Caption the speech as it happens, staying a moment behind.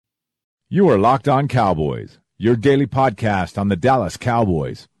You are Locked On Cowboys, your daily podcast on the Dallas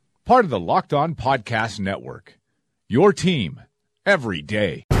Cowboys. Part of the Locked On Podcast Network. Your team every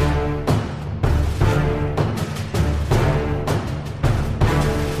day.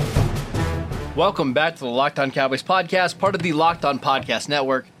 Welcome back to the Locked On Cowboys podcast, part of the Locked On Podcast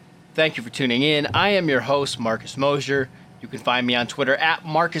Network. Thank you for tuning in. I am your host, Marcus Mosher. You can find me on Twitter at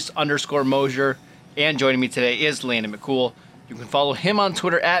Marcus_Mosher. And joining me today is Landon McCool. You can follow him on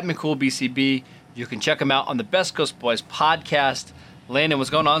Twitter at McCoolBCB. You can check him out on the Best Coast Boys podcast. Landon, what's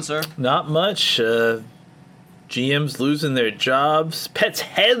going on, sir? Not much. GMs losing their jobs. Pets'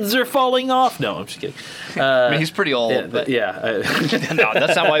 heads are falling off. No, I'm just kidding. I mean, he's pretty old. Yeah, but no,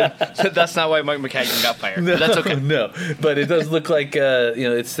 that's not why Mike McCagnon got fired. No, that's okay. No, but it does look like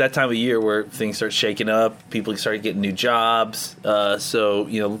it's that time of year where things start shaking up. People start getting new jobs.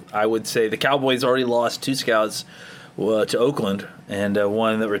 So I would say the Cowboys already lost 2 scouts to Oakland, and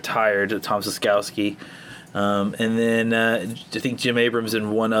one that retired, Tom Siskowski. And then I think Jim Abrams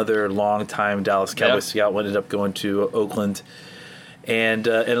and one other longtime Dallas Cowboys scout ended up going to Oakland. And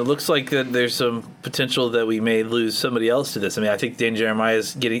it looks like that there's some potential that we may lose somebody else to this. I mean, I think Dan Jeremiah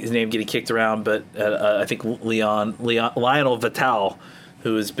is getting his name kicked around, but I think Lionel Vital,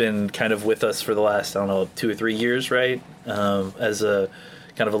 who has been kind of with us for the last, 2 or 3 years, right, as a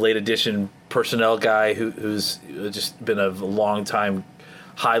kind of a late addition personnel guy who's just been a long time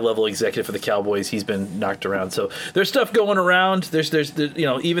high-level executive for the Cowboys. He's been knocked around. So there's stuff going around. There's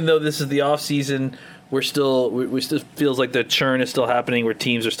even though this is the off season, we still feels like the churn is still happening, where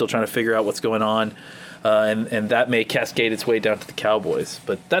teams are still trying to figure out what's going on, and that may cascade its way down to the Cowboys.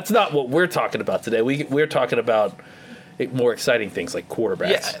 But that's not what we're talking about today. We're talking about more exciting things like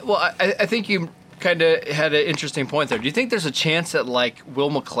quarterbacks. Yeah, well, I think you kind of had an interesting point there. Do you think there's a chance that Will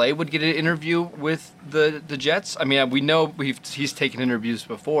McClay would get an interview with the Jets? I mean, we know he's taken interviews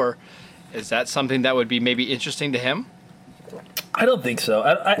before. Is that something that would be maybe interesting to him? I don't think so.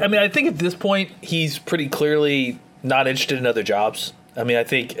 I mean, I think at this point he's pretty clearly not interested in other jobs. I mean, I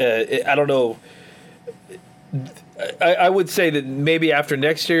think I don't know. I would say that maybe after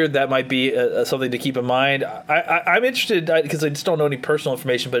next year that might be something to keep in mind. I'm interested because I just don't know any personal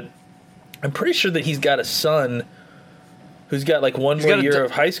information, but I'm pretty sure that he's got a son who's got one more year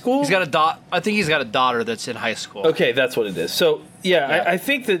of high school. He's got I think he's got a daughter that's in high school. Okay, that's what it is. So yeah. I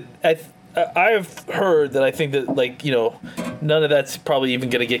think that I've heard that I think that none of that's probably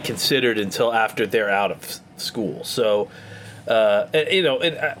even going to get considered until after they're out of school. So look,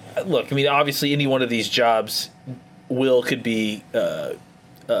 I mean, obviously any one of these jobs could be a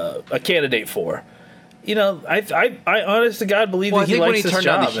candidate for. I honest to God believe that he likes this job. I think when he turned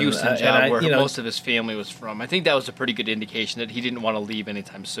down the Houston job, where most of his family was from, I think that was a pretty good indication that he didn't want to leave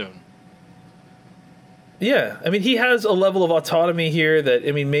anytime soon. Yeah, I mean, he has a level of autonomy here that,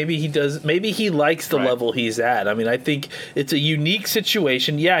 I mean, maybe he does. Maybe he likes the level he's at. I mean, I think it's a unique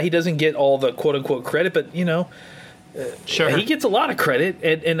situation. Yeah, he doesn't get all the quote unquote credit, but sure, he gets a lot of credit,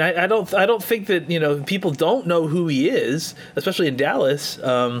 and I don't think that people don't know who he is, especially in Dallas.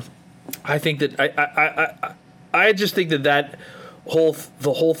 I think that I just think that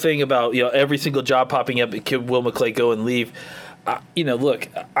the whole thing about every single job popping up, can Will McClay go and leave? Look,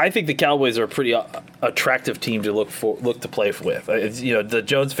 I think the Cowboys are a pretty attractive team to look to play with. The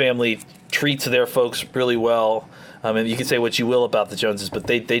Jones family treats their folks really well. And you can say what you will about the Joneses, but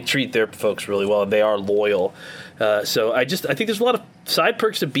they treat their folks really well, and they are loyal. So I think there's a lot of side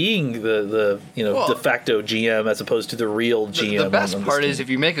perks to being the de facto GM as opposed to the real GM. The best part is if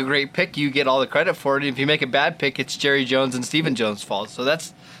you make a great pick, you get all the credit for it. And if you make a bad pick, it's Jerry Jones and Stephen Jones' fault. So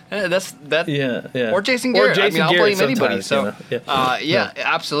that's yeah. Or Jason Garrett. I'll blame anybody. So yeah,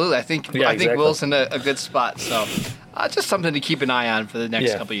 absolutely. I think Will's in a good spot. So just something to keep an eye on for the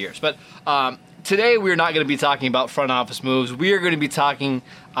next couple of years. But today we're not going to be talking about front office moves. We are going to be talking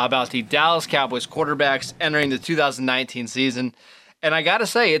about the Dallas Cowboys quarterbacks entering the 2019 season. And I got to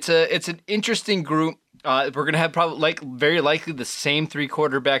say, it's an interesting group. We're going to have very likely the same 3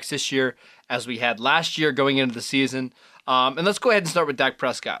 quarterbacks this year as we had last year going into the season. And let's go ahead and start with Dak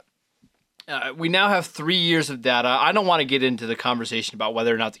Prescott. We now have 3 years of data. I don't want to get into the conversation about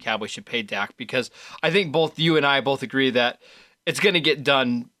whether or not the Cowboys should pay Dak, because I think both you and I both agree that it's going to get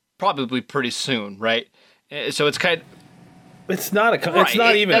done probably pretty soon, right? So it's kind of... It's not it's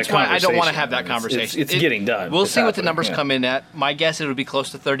not even That's a conversation. why I don't want to have that conversation. It's getting done. We'll see what the numbers come in at. My guess, it would be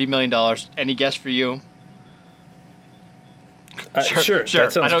close to $30 million. Any guess for you? Sure.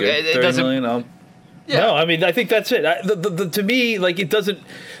 That sounds good. $30 million. Yeah. No, I mean, I think that's it. To me, it doesn't.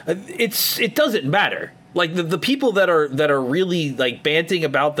 It doesn't matter. Like the people that are really banting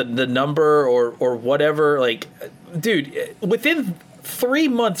about the number or whatever. Dude, within 3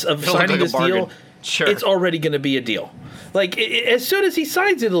 months of signing this deal, it's already going to be a deal. Like, as soon as he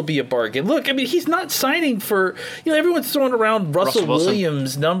signs it, it'll be a bargain. Look, I mean, he's not signing for, everyone's throwing around Russell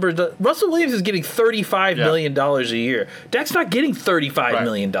Williams numbers. Russell Williams is getting $35 million a year. Dak's not getting $35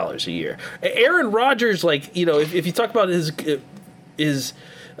 million a year. Aaron Rodgers, like, if you talk about his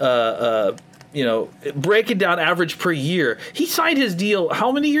breaking down average per year, he signed his deal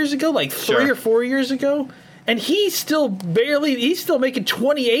how many years ago? Like 3 or 4 years ago? And he's still making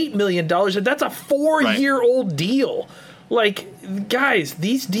 $28 million, and that's a 4-year-old deal. Like, guys,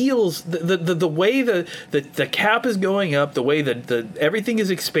 these deals, the way the cap is going up, the way that everything is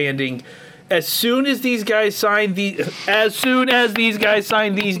expanding, as soon as these guys sign these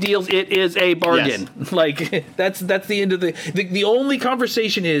deals, it is a bargain. Yes. Like, that's the end of the only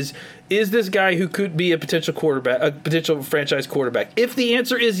conversation is this guy who could be a potential quarterback, a potential franchise quarterback? If the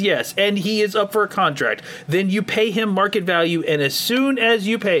answer is yes, and he is up for a contract, then you pay him market value, and as soon as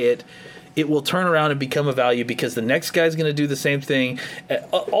you pay it, it will turn around and become a value because the next guy's going to do the same thing,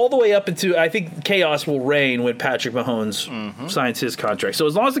 all the way up into, I think, chaos will reign when Patrick Mahomes signs his contract. So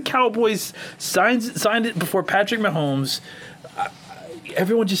as long as the Cowboys signed it before Patrick Mahomes,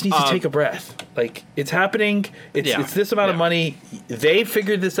 everyone just needs to take a breath. Like, it's happening. It's this amount of money. They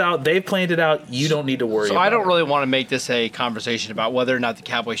figured this out. They've planned it out. You don't need to worry about it. So I don't really want to make this a conversation about whether or not the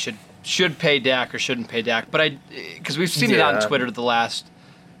Cowboys should pay Dak or shouldn't pay Dak, but because we've seen it on Twitter the last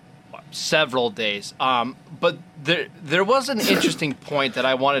several days. But there was an interesting point that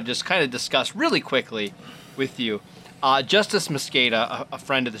I want to just kind of discuss really quickly with you. Justice Mosqueda, a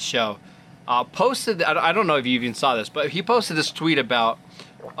friend of the show, posted, I don't know if you even saw this, but he posted this tweet about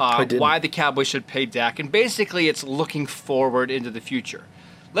why the Cowboys should pay Dak. And basically it's looking forward into the future.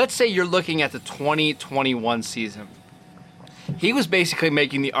 Let's say you're looking at the 2021 season. He was basically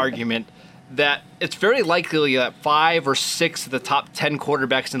making the argument that it's very likely that 5 or 6 of the top 10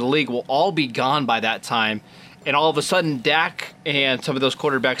 quarterbacks in the league will all be gone by that time. And all of a sudden, Dak and some of those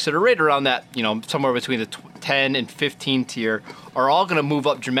quarterbacks that are right around that, somewhere between the 10 and 15 tier are all going to move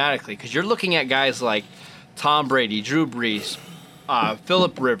up dramatically. Because you're looking at guys like Tom Brady, Drew Brees,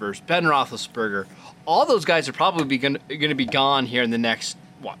 Phillip Rivers, Ben Roethlisberger. All those guys are probably going to be gone here in the next,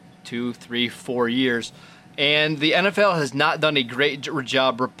 2, 3, 4 years. And the NFL has not done a great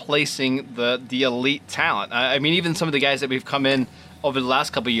job replacing the elite talent. I mean, even some of the guys that we've come in over the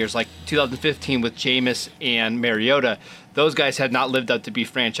last couple of years, like 2015 with Jameis and Mariota, those guys had not lived up to be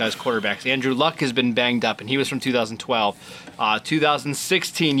franchise quarterbacks. Andrew Luck has been banged up, and he was from 2012.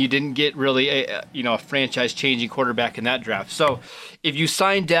 2016, you didn't get really a franchise-changing quarterback in that draft. So if you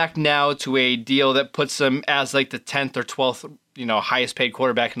sign Dak now to a deal that puts him as like the 10th or 12th, highest-paid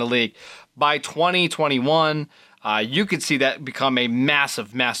quarterback in the league, by 2021, you could see that become a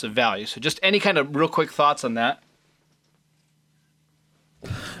massive, massive value. So just any kind of real quick thoughts on that?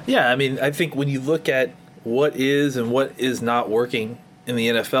 Yeah, I mean, I think when you look at what is and what is not working in the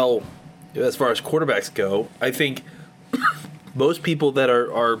NFL as far as quarterbacks go, I think most people that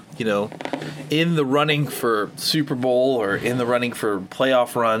are in the running for Super Bowl or in the running for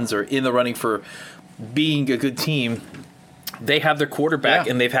playoff runs or in the running for being a good team, they have their quarterback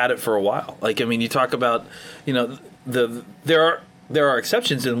and they've had it for a while. Like, I mean, you talk about, there are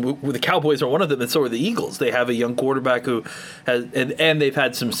exceptions, and the Cowboys are one of them, and so are the Eagles. They have a young quarterback who has, and they've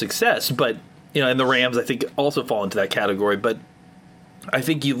had some success. But and the Rams, I think, also fall into that category. But I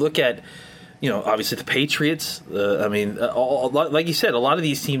think you look at, obviously the Patriots. Like you said, a lot of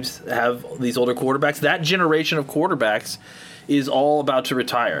these teams have these older quarterbacks. That generation of quarterbacks is all about to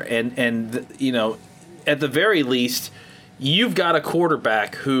retire, and at the very least, you've got a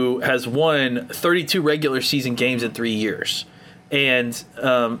quarterback who has won 32 regular season games in 3 years. And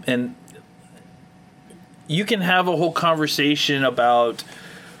you can have a whole conversation about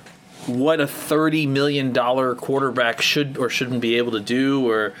what a $30 million quarterback should or shouldn't be able to do,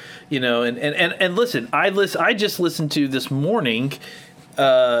 or and listen, I just listened to this morning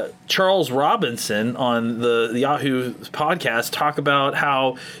Charles Robinson on the Yahoo podcast talk about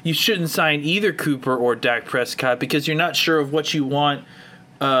how you shouldn't sign either Cooper or Dak Prescott because you're not sure of what you want.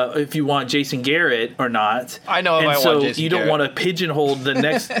 If you want Jason Garrett or not. I know if I want Jason you don't Garrett. Want to pigeonhole the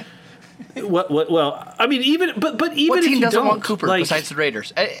next. Well, I mean, even but even what if team you doesn't don't want Cooper besides the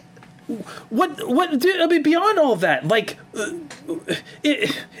Raiders? What? Dude, I mean, beyond all of that, like,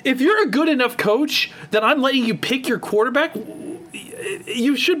 if you're a good enough coach that I'm letting you pick your quarterback,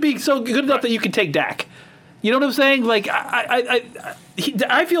 you should be so good enough that you can take Dak. You know what I'm saying? Like,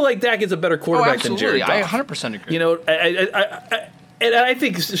 I feel like Dak is a better quarterback than Jared Goff. I 100% agree. And I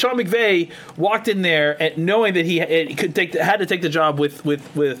think Sean McVay walked in there and knowing that he had to take the job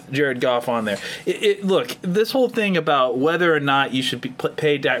with Jared Goff on there. Look, this whole thing about whether or not you should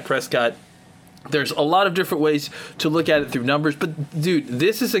pay Dak Prescott, there's a lot of different ways to look at it through numbers. But, dude,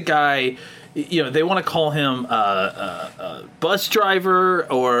 this is a guy, they want to call him a bus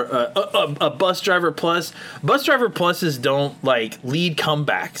driver or a bus driver plus. Bus driver pluses don't, lead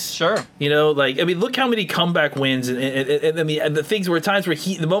comebacks. Sure. Look how many comeback wins. And the things were times where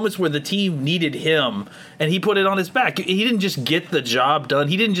the moments where the team needed him and he put it on his back. He didn't just get the job done.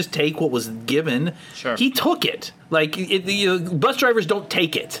 He didn't just take what was given. Sure. He took it. Bus drivers don't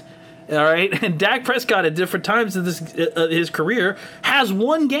take it. All right, and Dak Prescott at different times in his career has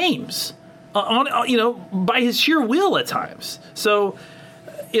won games, by his sheer will at times. So,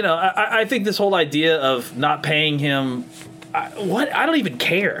 I think this whole idea of not paying him, I don't even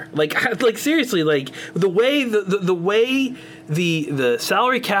care. Seriously, the way the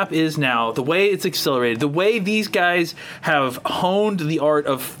salary cap is now, the way it's accelerated, the way these guys have honed the art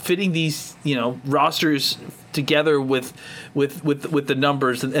of fitting these rosters together with the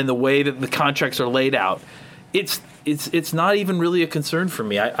numbers and the way that the contracts are laid out, it's not even really a concern for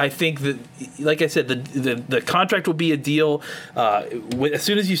me. I think that, like I said, the contract will be a deal as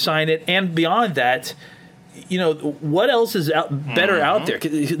soon as you sign it, and beyond that, what else is better out there?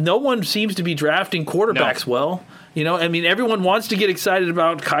 No one seems to be drafting quarterbacks well. Everyone wants to get excited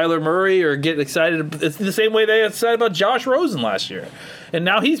about Kyler Murray or get excited. It's the same way they got excited about Josh Rosen last year, and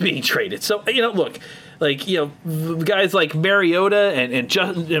now he's being traded. So look. Guys like Mariota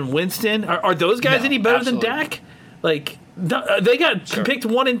and Winston, are those guys any better than Dak? They got picked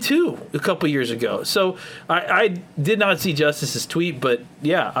 1 and 2 a couple years ago. So I did not see Justice's tweet, but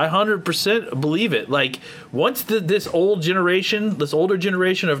yeah, I 100% believe it. Once this older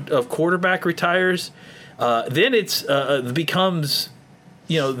generation of quarterback retires, then it's becomes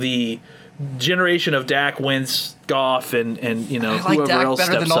the generation of Dak, Wentz, Goff, and whoever Dak else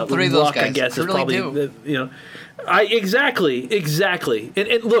better steps than all up. three of those Luck, guys. I guess, I is really probably exactly.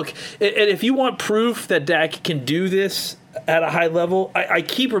 And look, and if you want proof that Dak can do this at a high level, I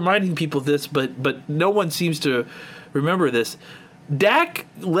keep reminding people this, but no one seems to remember this. Dak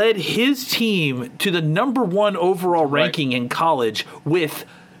led his team to the number 1 overall ranking in college with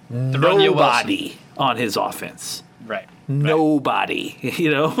nobody on his offense. Right. Nobody, you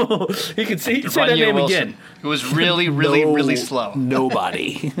can say that name Wilson, again. Who was really, really, really slow.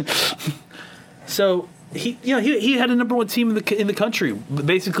 Nobody. So he had a number 1 team in the country,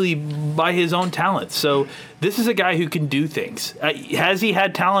 basically by his own talent. So this is a guy who can do things. Has he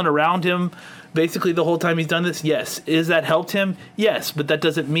had talent around him basically the whole time he's done this? Yes. Is that helped him? Yes, but that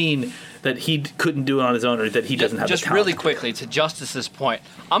doesn't mean that he couldn't do it on his own or that he doesn't have the talent. Just really quickly, to Justice's point,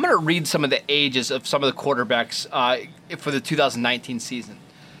 I'm going to read some of the ages of some of the quarterbacks for the 2019 season.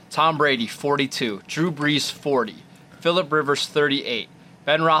 Tom Brady, 42. Drew Brees, 40. Phillip Rivers, 38.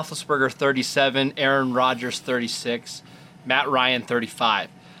 Ben Roethlisberger, 37. Aaron Rodgers, 36. Matt Ryan, 35.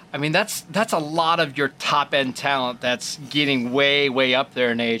 That's a lot of your top-end talent that's getting way, way up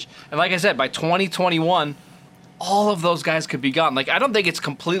there in age. And like I said, by 2021, all of those guys could be gone. I don't think it's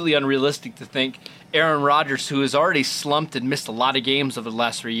completely unrealistic to think Aaron Rodgers, who has already slumped and missed a lot of games over the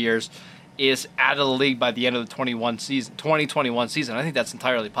last 3 years, is out of the league by the end of the 2021 season. I think that's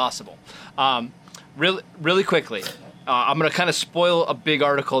entirely possible. Really quickly, I'm going to kind of spoil a big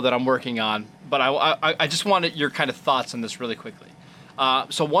article that I'm working on, but I just wanted your kind of thoughts on this really quickly.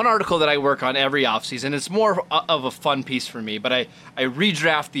 So one article that I work on every offseason, it's more of a fun piece for me, but I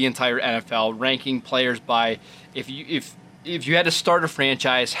redraft the entire NFL, ranking players by if you had to start a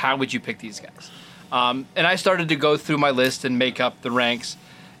franchise, how would you pick these guys? And I started to go through my list and make up the ranks,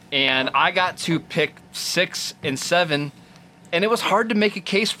 and I got to pick 6 and 7, and it was hard to make a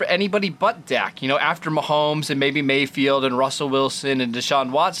case for anybody but Dak. After Mahomes and maybe Mayfield and Russell Wilson and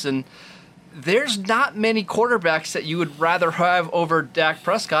Deshaun Watson, there's not many quarterbacks that you would rather have over Dak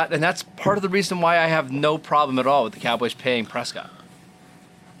Prescott, and that's part of the reason why I have no problem at all with the Cowboys paying Prescott.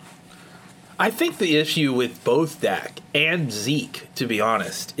 I think the issue with both Dak and Zeke, to be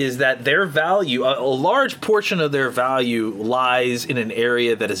honest, is that their value, a large portion of their value lies in an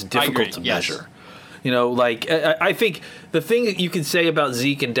area that is difficult to measure. I think the thing that you can say about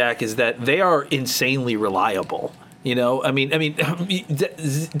Zeke and Dak is that they are insanely reliable. Dak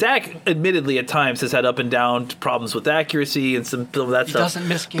admittedly at times has had up and down problems with accuracy and some of that stuff. He doesn't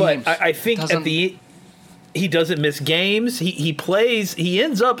miss games. But I think He doesn't miss games. He plays. He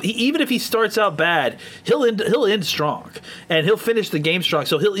ends up even if he starts out bad, he'll end strong, and he'll finish the game strong.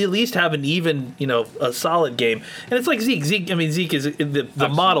 So he'll at least have an even, a solid game. And it's like Zeke. Zeke is the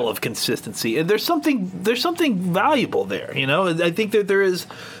model of consistency, and there's something valuable there. I think that there is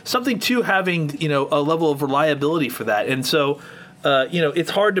something to having a level of reliability for that, and so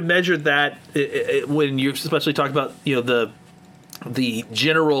it's hard to measure that when you're especially talking about the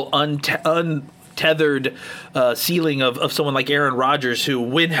general untethered ceiling of someone like Aaron Rodgers, who,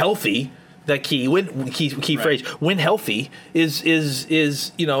 when healthy, that key phrase, when healthy, is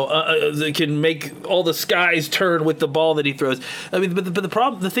can make all the skies turn with the ball that he throws. I mean, but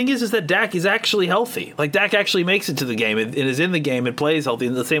the thing is that Dak is actually healthy. Like, Dak actually makes it to the game and is in the game and plays healthy.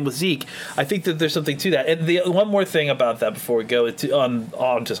 And the same with Zeke. I think that there's something to that. And the one more thing about that before we go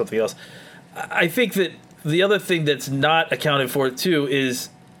on to something else, I think that the other thing that's not accounted for too is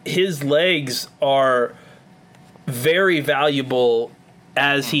his legs are very valuable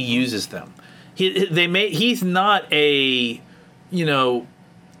as he uses them. He's not a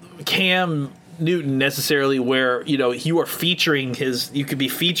Cam Newton necessarily, where you are featuring you could be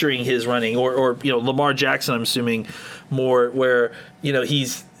featuring his running, or Lamar Jackson, I'm assuming, more where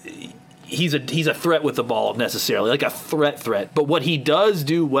he's a threat with the ball necessarily, like a threat. But what he does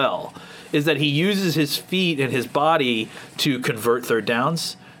do well is that he uses his feet and his body to convert third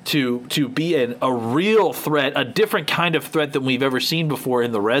downs, to be a real threat, a different kind of threat than we've ever seen before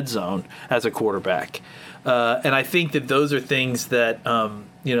in the red zone as a quarterback. And I think that those are things that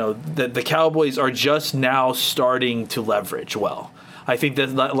that the Cowboys are just now starting to leverage well. I think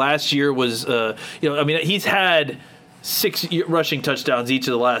that last year was he's had 6 rushing touchdowns each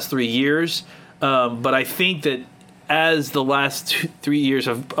of the last 3 years, but I think that as the last 3 years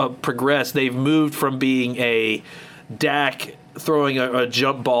have progressed, they've moved from being a Dak throwing a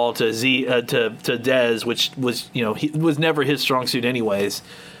jump ball to Dez, which was he was never his strong suit anyways,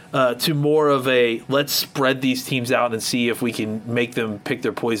 to more of a let's spread these teams out and see if we can make them pick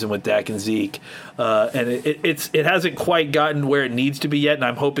their poison with Dak and Zeke. And it hasn't quite gotten where it needs to be yet, and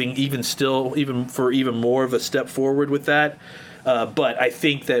I'm hoping even more of a step forward with that. But I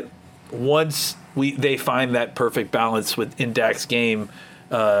think that once they find that perfect balance in Dak's game,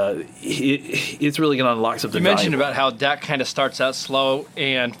 it's really going to unlock something. You mentioned about how Dak kind of starts out slow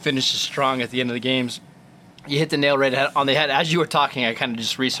and finishes strong at the end of the games. You hit the nail right on the head. As you were talking, I kind of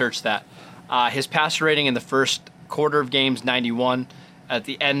just researched that. His passer rating in the first quarter of games, 91. At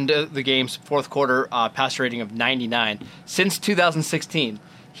the end of the game's fourth quarter, passer rating of 99. Since 2016,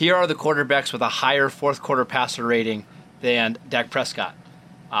 here are the quarterbacks with a higher fourth quarter passer rating than Dak Prescott.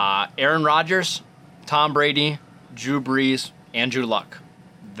 Aaron Rodgers, Tom Brady, Drew Brees, Andrew Luck.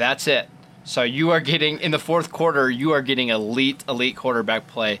 That's it. So you are getting, in the fourth quarter, you are getting elite quarterback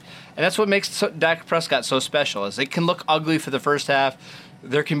play. And that's what makes Dak Prescott so special, is it can look ugly for the first half.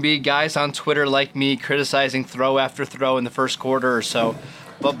 There can be guys on Twitter like me criticizing throw after throw in the first quarter or so.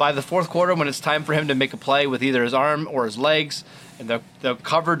 But by the fourth quarter, when it's time for him to make a play with either his arm or his legs, and the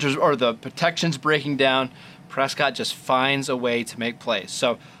coverage or the protection's breaking down, Prescott just finds a way to make plays.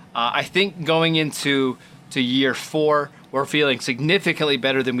 So I think going into year 4, we're feeling significantly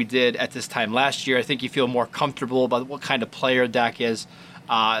better than we did at this time last year. I think you feel more comfortable about what kind of player Dak is.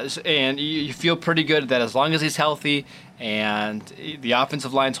 And you feel pretty good that as long as he's healthy and the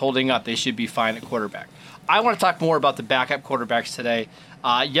offensive line's holding up, they should be fine at quarterback. I want to talk more about the backup quarterbacks today.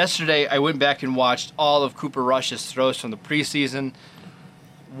 Yesterday, I went back and watched all of Cooper Rush's throws from the preseason.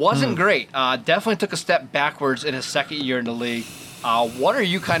 Wasn't great. Definitely took a step backwards in his second year in the league. What are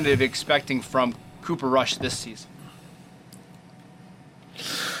you kind of expecting from Cooper Rush this season?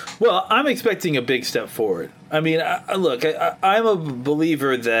 Well, I'm expecting a big step forward. I mean, look, I'm a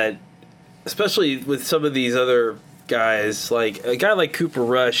believer that, especially with some of these other guys, like a guy like Cooper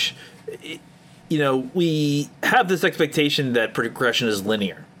Rush, we have this expectation that progression is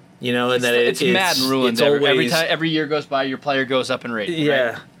linear, and that it's mad and ruined. Every year goes by, your player goes up in rate.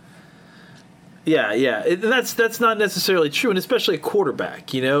 Yeah. Right? Yeah. That's not necessarily true, and especially a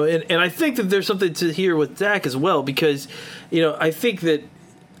quarterback, And I think that there's something to hear with Dak as well, because, I think that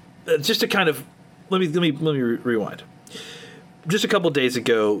just to kind of let me rewind. Just a couple of days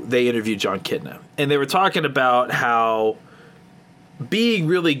ago, they interviewed John Kitna, and they were talking about how being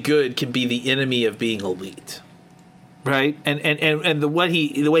really good can be the enemy of being elite. Right? And the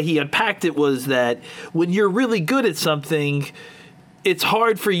way he unpacked it was that when you're really good at something, it's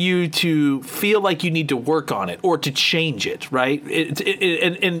hard for you to feel like you need to work on it or to change it, right?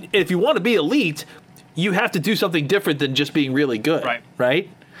 And if you want to be elite, you have to do something different than just being really good, right?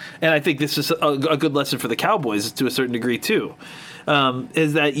 And I think this is a good lesson for the Cowboys to a certain degree too,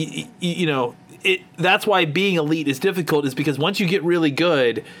 is that that's why being elite is difficult, is because once you get really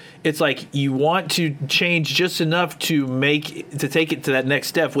good, it's like you want to change just enough to take it to that next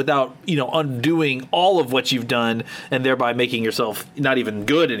step without, undoing all of what you've done and thereby making yourself not even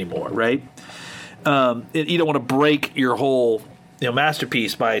good anymore, right? You don't want to break your whole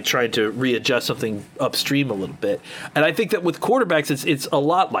masterpiece by trying to readjust something upstream a little bit. And I think that with quarterbacks, it's a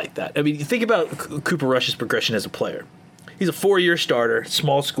lot like that. I mean, you think about Cooper Rush's progression as a player. He's a 4-year starter,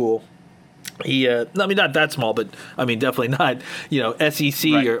 small school. He, not that small, but definitely not,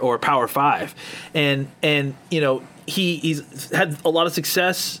 SEC right. or Power 5, and he's had a lot of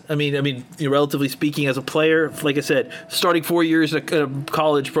success. Relatively speaking, as a player, like I said, starting 4 years in a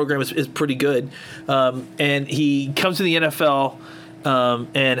college program is pretty good, and he comes to the NFL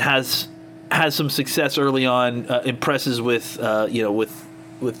and has some success early on, impresses with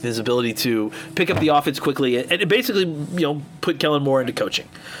his ability to pick up the offense quickly and basically, put Kellen Moore into coaching.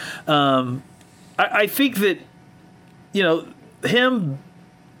 I think that, him,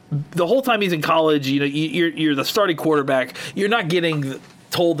 the whole time he's in college, you're the starting quarterback. You're not getting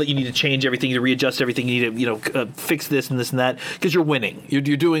told that you need to change everything, to readjust everything, you need to fix this and this and that, because you're winning. You're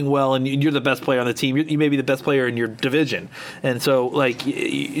doing well, and you're the best player on the team. You may be the best player in your division. And so,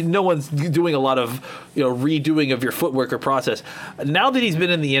 no one's doing a lot of redoing of your footwork or process. Now that he's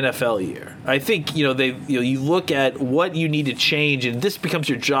been in the NFL year, I think you look at what you need to change, and this becomes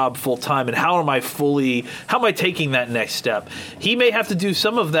your job full time. And how am I taking that next step? He may have to do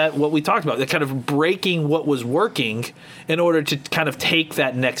some of that, what we talked about, that kind of breaking what was working in order to kind of take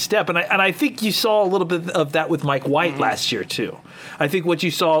that next step. And I think you saw a little bit of that with Mike White last year too. I think what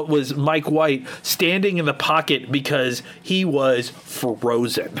you saw was Mike White standing in the pocket because he was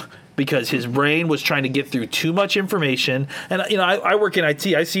frozen, because his brain was trying to get through too much information. And I work in IT.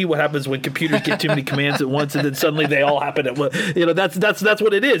 I see what happens when computers get too many commands at once, and then suddenly they all happen at once. That's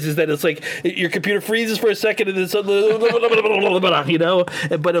what it is. Is that it's like your computer freezes for a second, and then suddenly,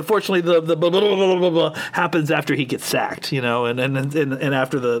 But unfortunately, the happens after he gets sacked, and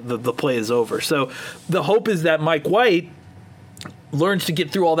after the play is over. So the hope is that Mike White learns to get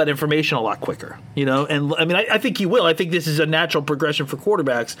through all that information a lot quicker, and I think he will. I think this is a natural progression for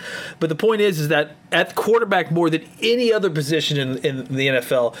quarterbacks. But the point is that at quarterback, more than any other position in the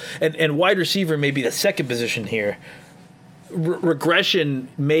NFL, and wide receiver may be the second position here, regression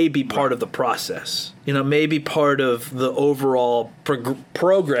may be part of the process, may be part of the overall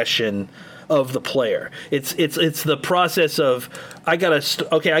progression of the player. It's the process of I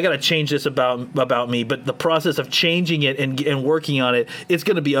gotta change this about me, but the process of changing it and working on it, it's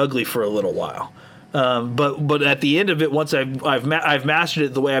going to be ugly for a little while. But at the end of it, once I've mastered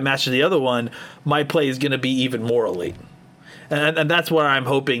it the way I mastered the other one, my play is going to be even more elite. And that's what I'm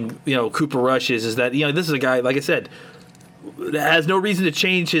hoping. Cooper Rush is that this is a guy, like I said, has no reason to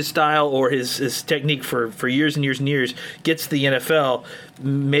change his style or his technique for years and years and years, gets to the NFL.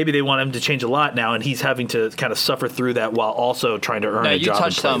 Maybe they want him to change a lot now, and he's having to kind of suffer through that while also trying to earn a job. You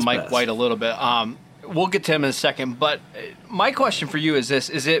touched on Mike White a little bit. We'll get to him in a second, but my question for you is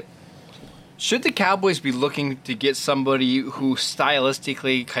this. Should the Cowboys be looking to get somebody who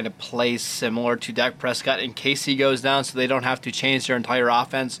stylistically kind of plays similar to Dak Prescott in case he goes down so they don't have to change their entire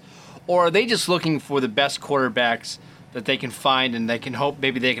offense? Or are they just looking for the best quarterbacks that they can find, and they can hope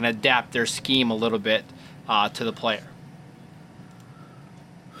maybe they can adapt their scheme a little bit to the player?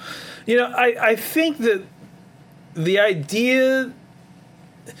 I think that the idea,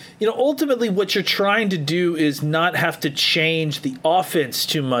 ultimately what you're trying to do is not have to change the offense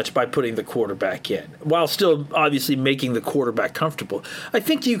too much by putting the quarterback in, while still obviously making the quarterback comfortable. I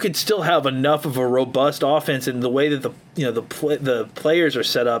think you could still have enough of a robust offense in the way that the players are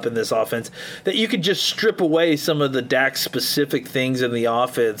set up in this offense that you could just strip away some of the Dak specific things in the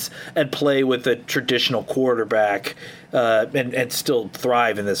offense and play with a traditional quarterback and still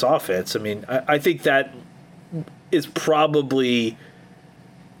thrive in this offense. I think that is probably.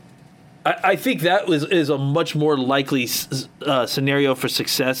 I think that is a much more likely scenario for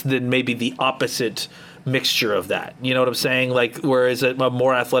success than maybe the opposite mixture of that. You know what I'm saying? Whereas a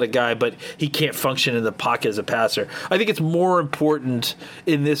more athletic guy, but he can't function in the pocket as a passer. I think it's more important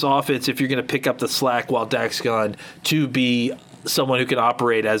in this offense, if you're going to pick up the slack while Dak's gone, to be someone who can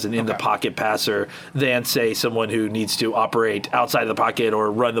operate as an in-the-pocket passer than, say, someone who needs to operate outside of the pocket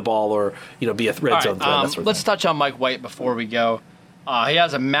or run the ball or be a red zone threat. Let's touch on Mike White before we go. He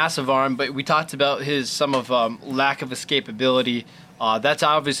has a massive arm, but we talked about some lack of escapability. That's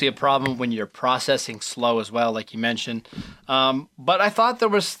obviously a problem when you're processing slow as well, like you mentioned. But I thought there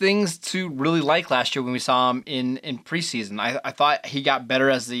was things to really like last year when we saw him in preseason. I thought he got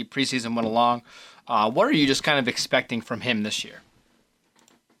better as the preseason went along. What are you just kind of expecting from him this year?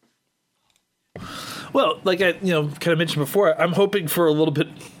 Well, like I kind of mentioned before, I'm hoping for a little bit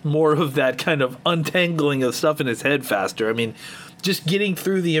more of that kind of untangling of stuff in his head faster. I mean, just getting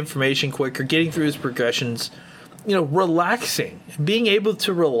through the information quicker, getting through his progressions, relaxing, being able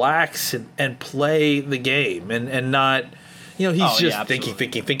to relax and play the game and not, he's just thinking,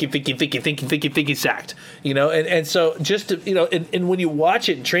 sacked, and so just to, and when you watch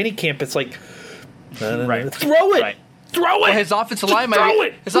it in training camp, it's like, right. Throw it. Right. Throw it. Well, his offensive line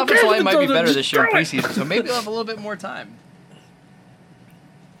might be better this year in preseason, so maybe he'll have a little bit more time.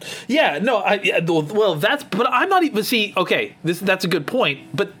 Yeah, no, well, but I'm not even, okay, that's a good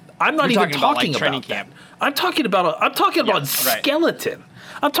point, but I'm not even talking about that. I'm talking about skeleton.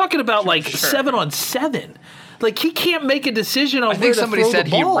 I'm talking about 7-on-7. Like, he can't make a decision on where to throw the ball. I think somebody said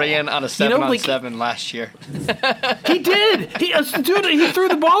he ran on a 7-on-7 last year. He did. He threw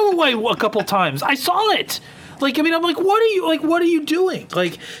the ball away a couple times. I saw it. Like, I mean, I'm like, what are you doing?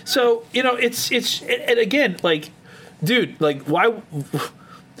 Like, so, and again, like, dude, like,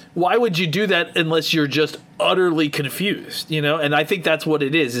 why would you do that unless you're just utterly confused, And I think that's what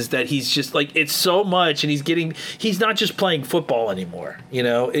it is that he's just like, it's so much, and he's not just playing football anymore,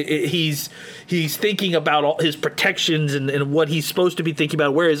 he's thinking about all his protections and what he's supposed to be thinking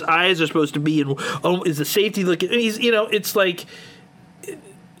about, where his eyes are supposed to be, and is the safety looking, he's, it's like,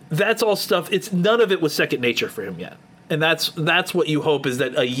 that's all stuff. None of it was second nature for him yet. And that's what you hope, is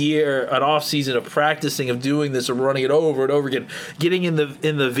that an off season of practicing, of doing this, of running it over and over again, getting in the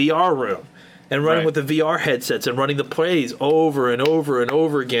VR room and running with the VR headsets and running the plays over and over and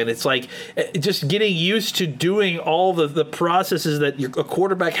over again. It's like just getting used to doing all the processes that a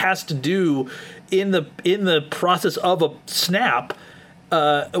quarterback has to do in the process of a snap,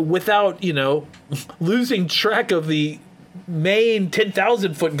 without losing track of the main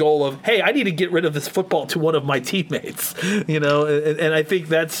 10,000-foot goal of, hey, I need to get rid of this football to one of my teammates, and I think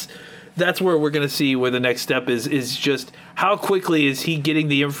that's where we're going to see where the next step is just how quickly is he getting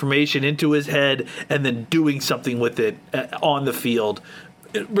the information into his head and then doing something with it on the field,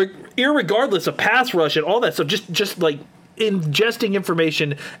 irregardless of pass rush and all that stuff, just like ingesting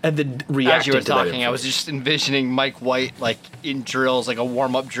information and then reacting. As you were talking, I was just envisioning Mike White like in drills, like a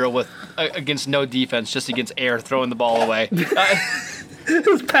warm-up drill against no defense, just against air, throwing the ball away. It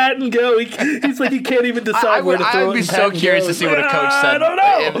was pat and go. He's like, he can't even decide where to throw it. I would be so curious to see what a coach said. I don't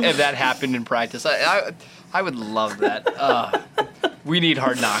know if that happened in practice. I would love that. We need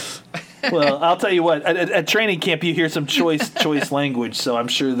Hard Knocks. Well, I'll tell you what. At training camp, you hear some choice language, so I'm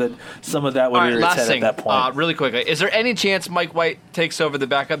sure that some of that would rear its head at that point. Really quickly, is there any chance Mike White takes over the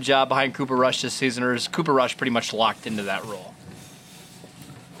backup job behind Cooper Rush this season, or is Cooper Rush pretty much locked into that role?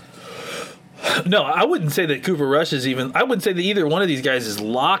 No, I wouldn't say that Cooper Rush is even. I wouldn't say that either one of these guys is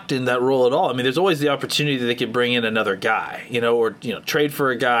locked in that role at all. I mean, there's always the opportunity that they could bring in another guy, or trade for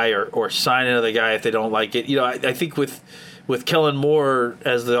a guy or sign another guy if they don't like it. I think with Kellen Moore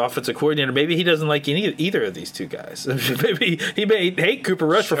as the offensive coordinator, maybe he doesn't like either of these two guys. Maybe he may hate Cooper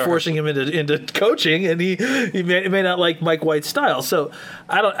Rush for forcing him into coaching, and he may not like Mike White's style. So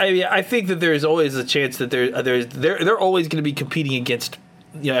I think that there is always a chance that they're always going to be competing against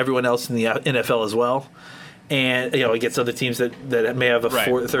everyone else in the NFL as well, and against other teams that may have a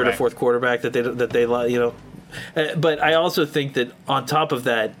third or fourth quarterback that they But I also think that on top of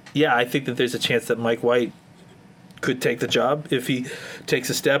that, I think that there's a chance that Mike White could take the job if he takes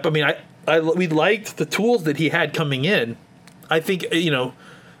a step. I mean, we liked the tools that he had coming in. I think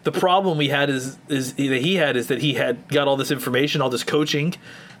the problem we had is that he had got all this information, all this coaching,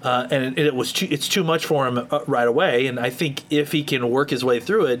 and it's too much for him right away. And I think if he can work his way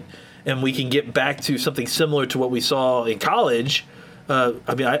through it, and we can get back to something similar to what we saw in college,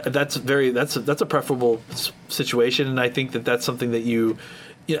 that's a preferable situation. And I think that's something that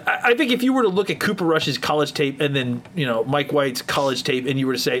I think if you were to look at Cooper Rush's college tape and then Mike White's college tape, and you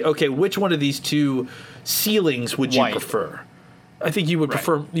were to say, okay, which one of these two ceilings would you prefer? I think you would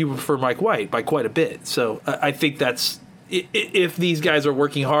prefer Mike White by quite a bit. So I think that's if these guys are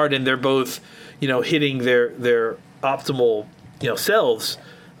working hard and they're both hitting their optimal selves,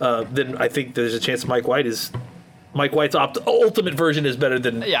 then I think there's a chance Mike White's ultimate version is better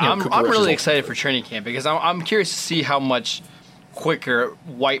than I'm really excited for training camp because I'm curious to see how much quicker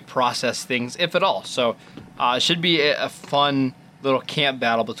White process things, if at all. So it should be a fun little camp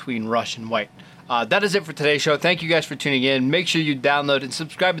battle between Rush and White. That is it for today's show. Thank you guys for tuning in. Make sure you download and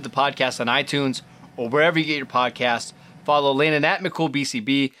subscribe to the podcast on iTunes or wherever you get your podcasts. Follow Landon at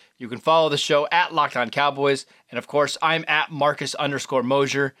McCoolBCB. You can follow the show at Locked On Cowboys. And, of course, I'm at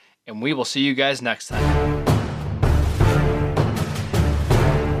Marcus_Mosier. And we will see you guys next time.